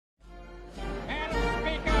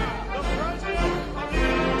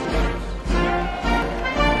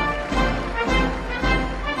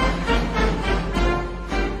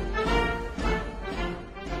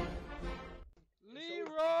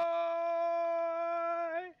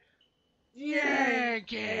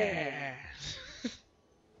Jenkins.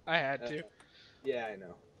 I had to. Yeah, I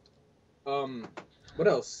know. What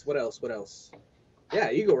else? What else? What else?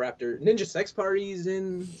 Yeah, Eagle Raptor. Ninja Sex Parties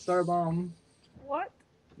in Starbomb. What?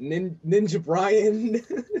 Ninja Brian.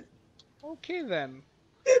 Okay then.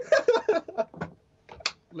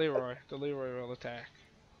 Leroy. The Leroy will attack.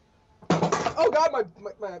 Oh God, my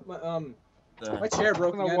chair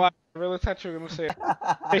broke I don't know again. why. I really thought you were gonna say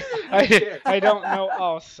it. I don't know.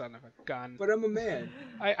 Oh, son of a gun. But I'm a man.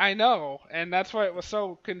 I know, and that's why it was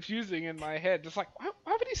so confusing in my head. Just like, why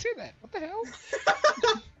would he say that? What the hell?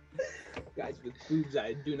 Guys with boobs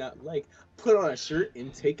I do not like. Put on a shirt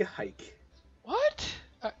and take a hike. What?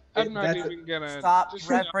 I'm not even gonna. Stop just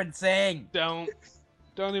referencing. Don't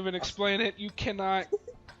even explain it. You cannot.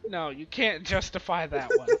 No, you can't justify that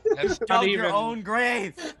one. That's not Dug even. your own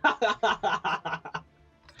grave.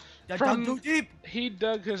 You dug too deep. He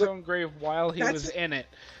dug his own grave while he was in it.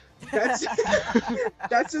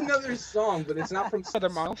 That's another song, but it's not from Other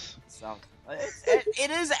Miles. So it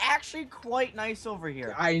is actually quite nice over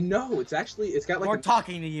here. I know. It's got like. We're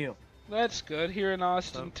talking to you. That's good. Here in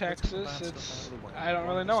Austin, Texas, I don't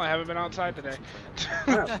really know. I haven't been outside today.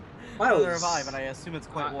 Neither have I, but I assume it's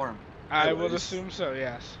quite warm. I would assume so,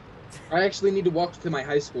 yes. I actually need to walk to my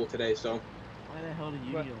high school today, so. Why the hell do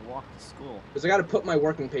you need to walk to school? Because I got to put my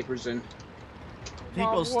working papers in.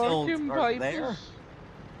 People still are there?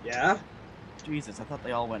 Yeah. Jesus, I thought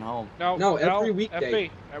they all went home. No, every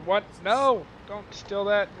weekday. FB. What? No! Don't steal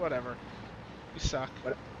that. Whatever. You suck.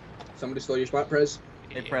 What? Somebody stole your spot, Prez?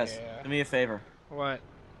 Hey, Prez, do me a favor. What?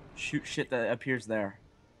 Shoot shit that appears there.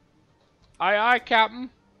 Aye, Captain.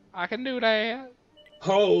 I can do that.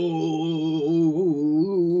 Oh.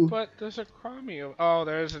 But there's a Chromio. Oh,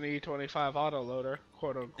 there's an E25 autoloader,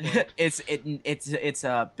 quote unquote. it's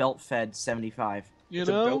a belt-fed 75. You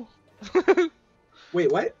know?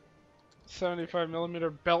 Wait, what?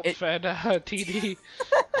 75mm belt-fed TD.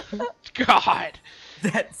 God.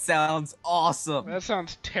 That sounds awesome. That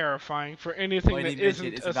sounds terrifying for anything that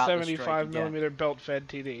isn't a 75mm belt-fed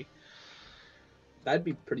TD. That'd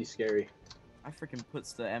be pretty scary. I freaking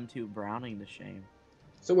puts the M2 Browning to shame.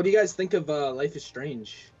 So what do you guys think of Life is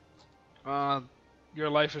Strange? Your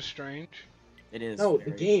Life is Strange? It is. No,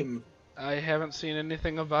 the game. I haven't seen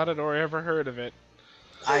anything about it or ever heard of it.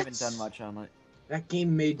 I haven't done much on it. That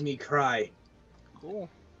game made me cry. Cool.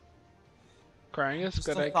 Crying is Just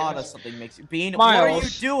good, the I thought guess. of something makes you... Bean, Miles, what are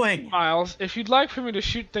you doing? Miles, if you'd like for me to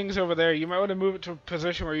shoot things over there, you might want to move it to a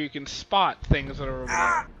position where you can spot things that are over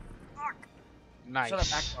there. Fuck. Nice. Shut up,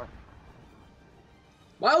 Akbar.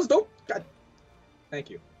 Miles, don't... God. Thank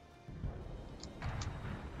you.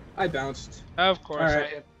 I bounced. Of course, right. I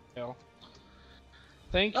hit kill.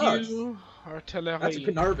 Thank you, artillery. That's a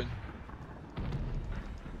Carnarvon.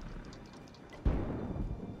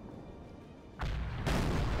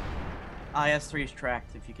 IS-3's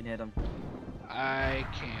tracked if you can hit him. I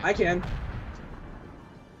can't. I can.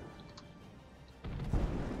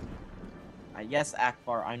 Yes,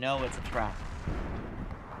 Akbar, I know it's a trap.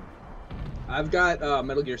 I've got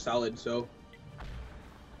Metal Gear Solid, so...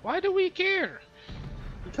 Why do we care?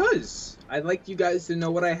 Because I'd like you guys to know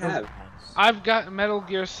what I have. I've got Metal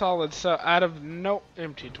Gear Solid, so out of no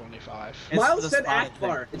MT25. Miles said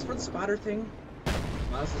Akbar. It's for the spotter thing.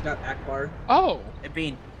 Miles has got Akbar. Oh! It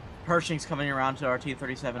being Pershing's coming around to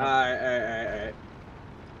RT-37. Alright.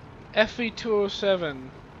 FE207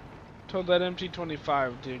 told that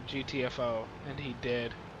MT25 do GTFO, and he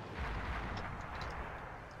did.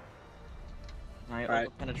 I'll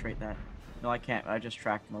penetrate that. No, I can't. I just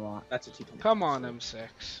tracked him a lot. That's a T-25. Come on, M6.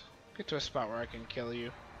 Get to a spot where I can kill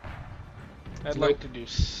you. I'd like to do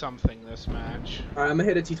something this match. Alright, I'm gonna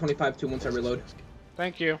hit a T-25 too once I reload.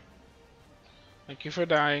 Thank you. Thank you for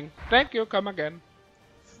dying. Thank you, come again.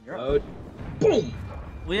 Load. Boom!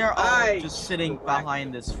 We are all just sitting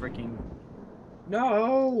behind this freaking...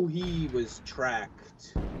 No, he was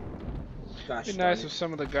tracked. Gosh, It'd be nice if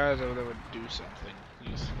some of the guys over there would do something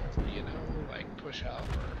useful, you know, like push out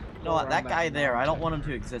or... No, that guy there, I don't want him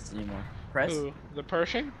to exist anymore. Press? Who? The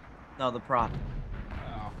Pershing? No, the Prot.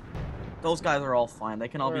 Oh. Those guys are all fine. They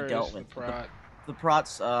can all be dealt with. The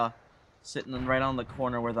Prot's sitting right on the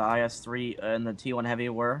corner where the IS-3 and the T1 Heavy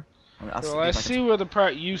were. Well, I see where the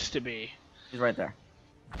Prot used to be. He's right there.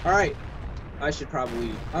 Alright. I should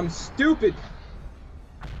probably... I'm stupid!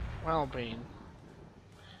 Well, Bean.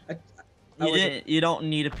 You don't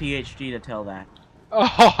need a PhD to tell that.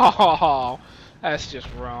 Oh, that's just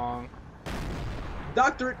wrong.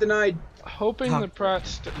 Doctorate denied. Hoping the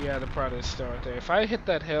Prot's... Yeah, the Prot is still right there. If I hit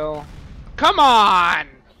that hill... Come on!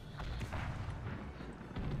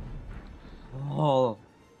 Oh.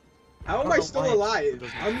 How am I still alive?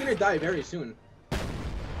 I'm gonna die very soon.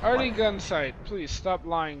 Arty gun sight, please stop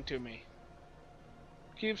lying to me.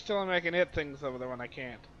 Keeps telling me I can hit things over there when I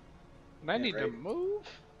can't. And I need to move?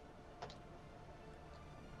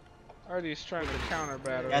 Arty's trying to counter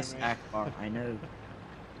battery me. Yes, Akbar, I know.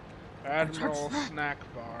 Admiral Snack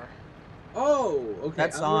Bar. Oh, okay.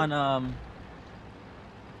 That's on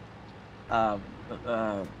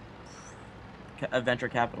Venture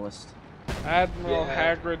Capitalist. Admiral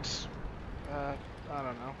Hagrid's I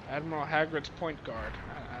don't know. Admiral Hagrid's point guard.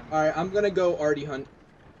 Alright, I'm gonna go Arty hunt.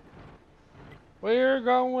 We're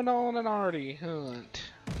going on an Arty hunt.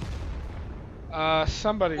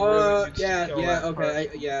 Somebody really needs to kill that okay,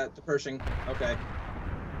 Pershing. the Pershing. Okay.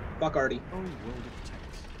 Fuck Arty. Oh, world of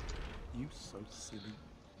tanks. You so silly.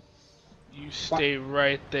 You stay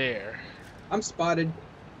right there. I'm spotted.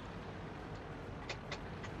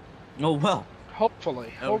 Oh well.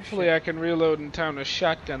 Hopefully I can reload in time to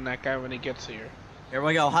shotgun that guy when he gets here. Here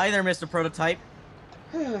we go. Hi there, Mr. Prototype.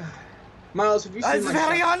 Miles, have you seen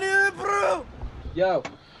my bro. Yo.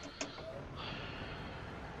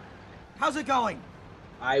 How's it going?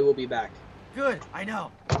 I will be back. Good, I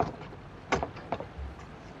know.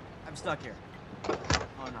 I'm stuck here. Oh,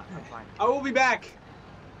 no, I'm fine. I will be back.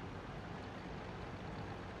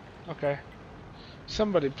 Okay.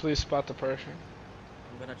 Somebody please spot the Pershing.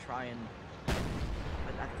 I'm gonna try and...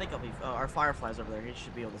 I think I'll be... Oh, our Firefly's over there. He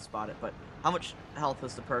should be able to spot it. But how much health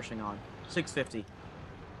is the Pershing on? 650.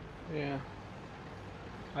 Yeah.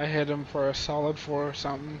 I hit him for a solid 4 or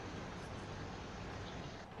something.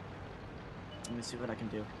 Let me see what I can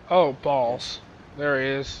do. Oh, balls. There he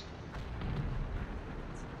is.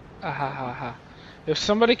 Ahahaha. If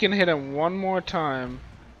somebody can hit him one more time,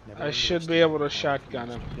 I should be able to shotgun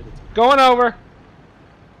him. Going over!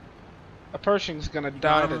 A Pershing's gonna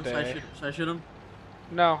die today. Should I shoot him?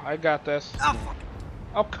 No, I got this. Oh, fuck.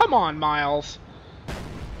 Oh, come on, Miles.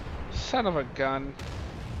 Son of a gun.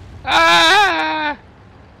 Ah!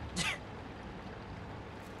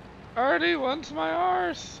 Arty wants my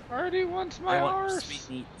arse. Arty wants my arse.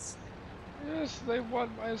 Sweetmeats. Yes, they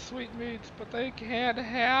want my sweetmeats, but they can't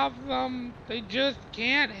have them. They just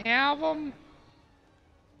can't have them.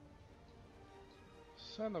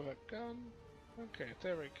 Son of a gun. Okay,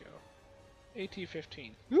 there we go.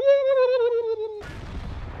 AT-15.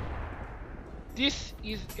 This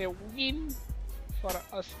is a win for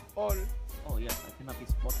us all. Oh yes, I cannot be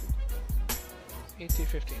spotted.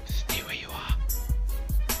 AT-15, stay where you are.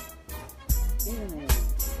 Ooh,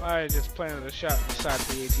 I just planted a shot beside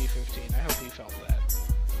the AT-15. I hope he felt that.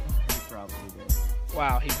 He probably did.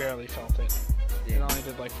 Wow, he barely felt it. Yeah. It only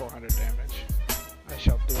did like 400 damage. I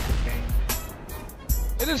shall do it again.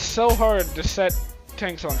 It is so hard to set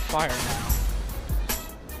tanks on fire now.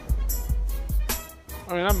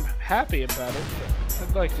 I mean, I'm happy about it, but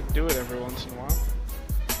I'd like to do it every once in a while.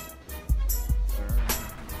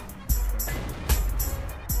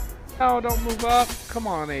 No, don't move up. Come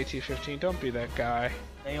on, AT-15, don't be that guy.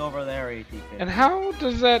 Stay over there, AT-15. And how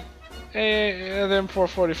does that the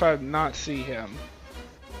M445 not see him?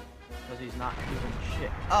 Because he's not doing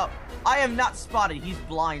shit. Oh, I am not spotted. He's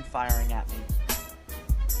blind firing at me.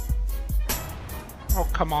 Oh,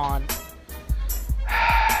 come on.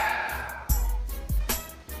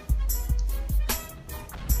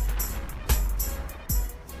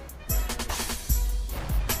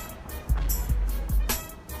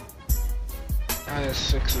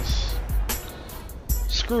 -6 is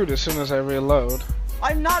screwed as soon as I reload.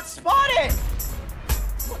 I'm not spotted!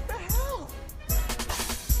 What the hell?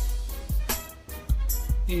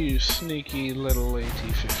 You sneaky little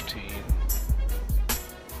AT-15.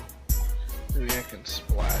 Maybe I can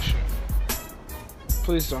splash him.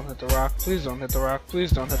 Please don't hit the rock. Please don't hit the rock.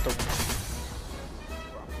 Please don't hit the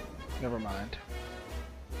rock. Never mind.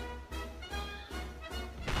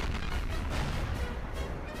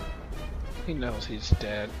 He knows he's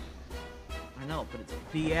dead. I know, but it's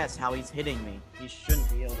BS how he's hitting me. He shouldn't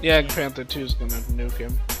be able to. Yeah, Panther 2's gonna nuke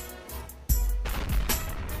him.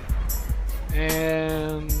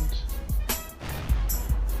 And...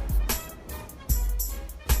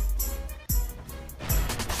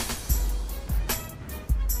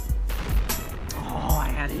 Oh, I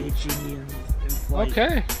had HE in flight.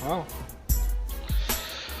 Okay, well.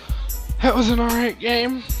 That was an alright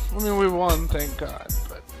game. I mean, we won, thank God,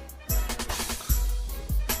 but...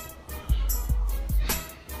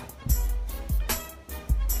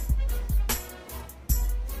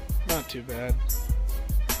 not too bad.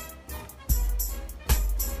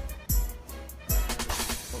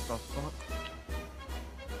 What the fuck?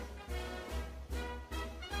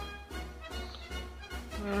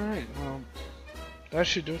 Alright, well, that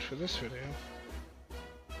should do it for this video.